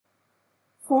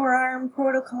forearm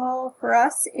protocol for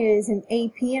us is an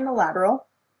AP and a lateral.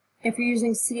 If you're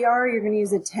using CR, you're going to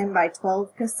use a 10 by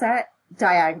 12 cassette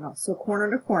diagonal, so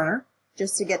corner to corner,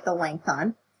 just to get the length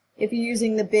on. If you're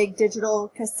using the big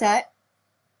digital cassette,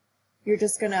 you're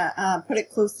just going to put it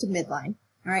close to midline.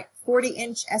 All right,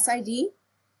 40-inch SID.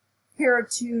 Here are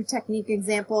two technique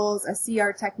examples, a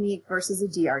CR technique versus a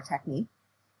DR technique.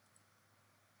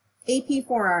 AP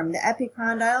forearm, the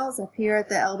epicondyles up here at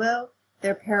the elbow,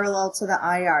 they're parallel to the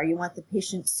IR. You want the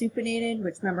patient supinated,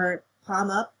 which remember, palm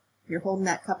up. You're holding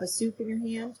that cup of soup in your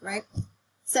hand, right?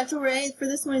 Central ray for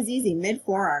this one is easy,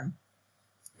 mid-forearm.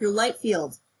 Your light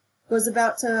field goes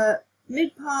about to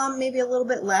mid-palm, maybe a little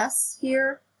bit less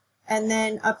here, and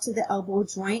then up to the elbow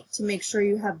joint to make sure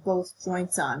you have both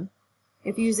joints on.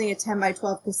 If you're using a 10 by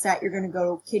 12 cassette, you're going to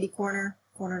go kitty corner,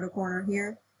 corner to corner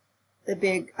here. The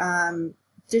big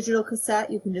digital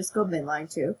cassette, you can just go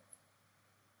midline too.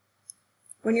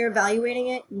 When you're evaluating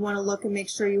it, you want to look and make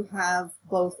sure you have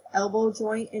both elbow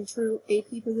joint in true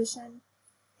AP position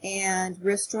and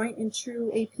wrist joint in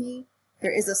true AP.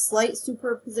 There is a slight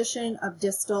superposition of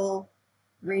distal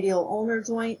radial ulnar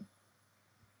joint.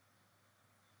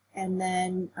 And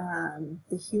then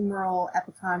the humeral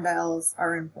epicondyles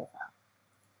are in profile.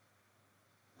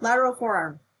 Lateral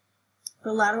forearm.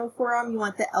 For lateral forearm, you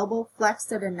want the elbow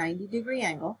flexed at a 90-degree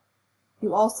angle.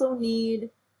 You also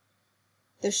need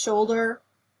the shoulder,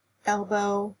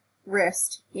 elbow,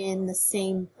 wrist in the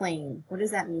same plane. What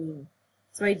does that mean?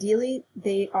 So ideally,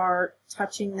 they are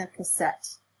touching the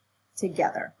cassette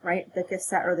together, right? The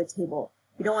cassette or the table.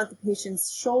 You don't want the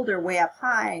patient's shoulder way up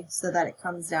high so that it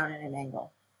comes down in an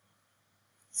angle.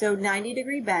 So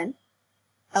 90-degree bend,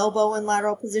 elbow in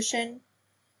lateral position.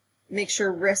 Make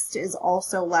sure wrist is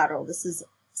also lateral. This is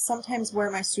sometimes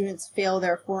where my students fail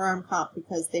their forearm comp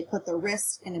because they put the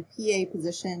wrist in a PA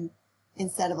position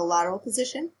instead of a lateral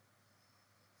position.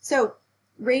 So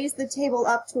raise the table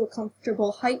up to a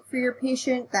comfortable height for your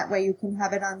patient. That way you can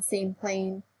have it on the same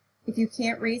plane. If you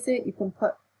can't raise it, you can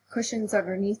put cushions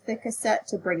underneath the cassette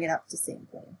to bring it up to same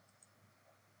plane.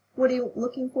 What are you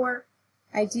looking for?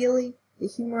 Ideally, the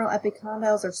humeral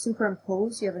epicondyles are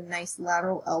superimposed. You have a nice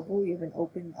lateral elbow. You have an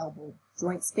open elbow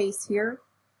joint space here.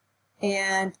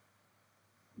 And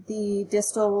the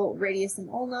distal radius and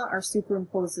ulna are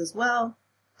superimposed as well.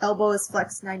 Elbow is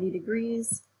flexed 90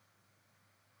 degrees.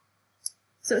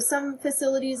 So some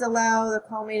facilities allow the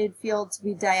collimated field to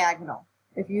be diagonal.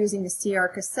 If you're using the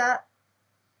CR cassette,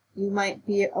 you might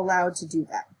be allowed to do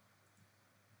that.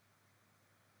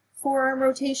 Forearm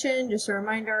rotation, just a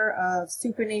reminder of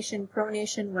supination,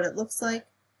 pronation, what it looks like.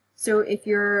 So if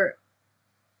you're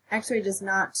actually does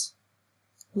not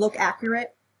look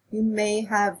accurate, you may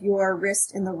have your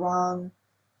wrist in the wrong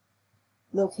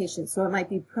location. So it might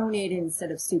be pronated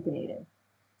instead of supinated.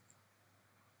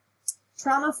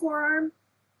 Trauma forearm.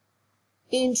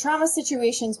 In trauma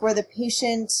situations where the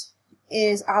patient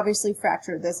is obviously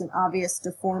fractured, there's an obvious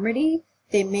deformity,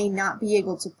 they may not be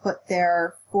able to put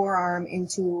their forearm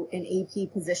into an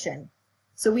AP position.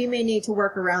 So we may need to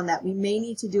work around that. We may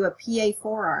need to do a PA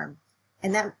forearm.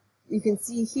 And that you can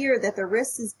see here that the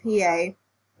wrist is PA,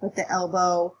 but the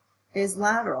elbow is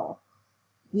lateral.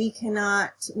 We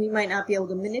might not be able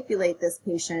to manipulate this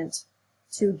patient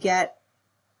to get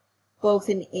both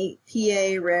an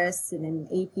PA wrist and an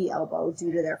AP elbow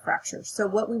due to their fracture. So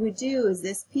what we would do is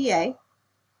this PA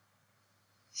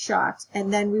shot,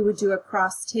 and then we would do a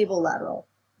cross table lateral.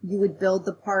 You would build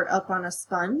the part up on a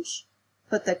sponge,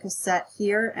 put the cassette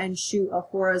here, and shoot a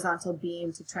horizontal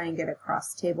beam to try and get a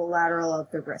cross table lateral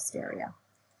of the wrist area.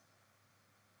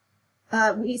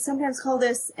 We sometimes call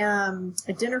this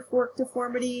a dinner fork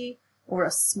deformity or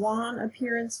a swan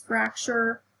appearance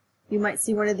fracture. You might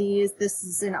see one of these. This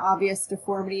is an obvious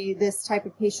deformity. This type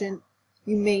of patient,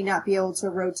 you may not be able to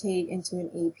rotate into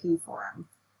an AP forearm.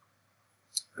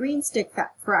 Greenstick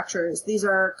fractures. These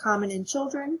are common in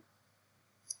children.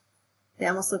 They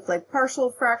almost look like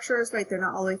partial fractures, right? They're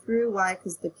not all the way through. Why?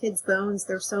 Because the kids' bones,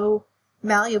 they're so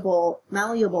malleable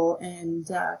and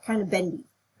kind of bendy,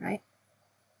 right?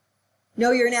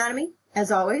 Know your anatomy,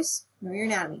 as always. Know your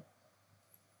anatomy.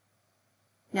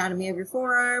 Anatomy of your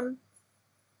forearm.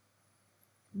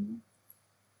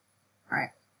 All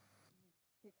right.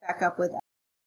 Pick back up with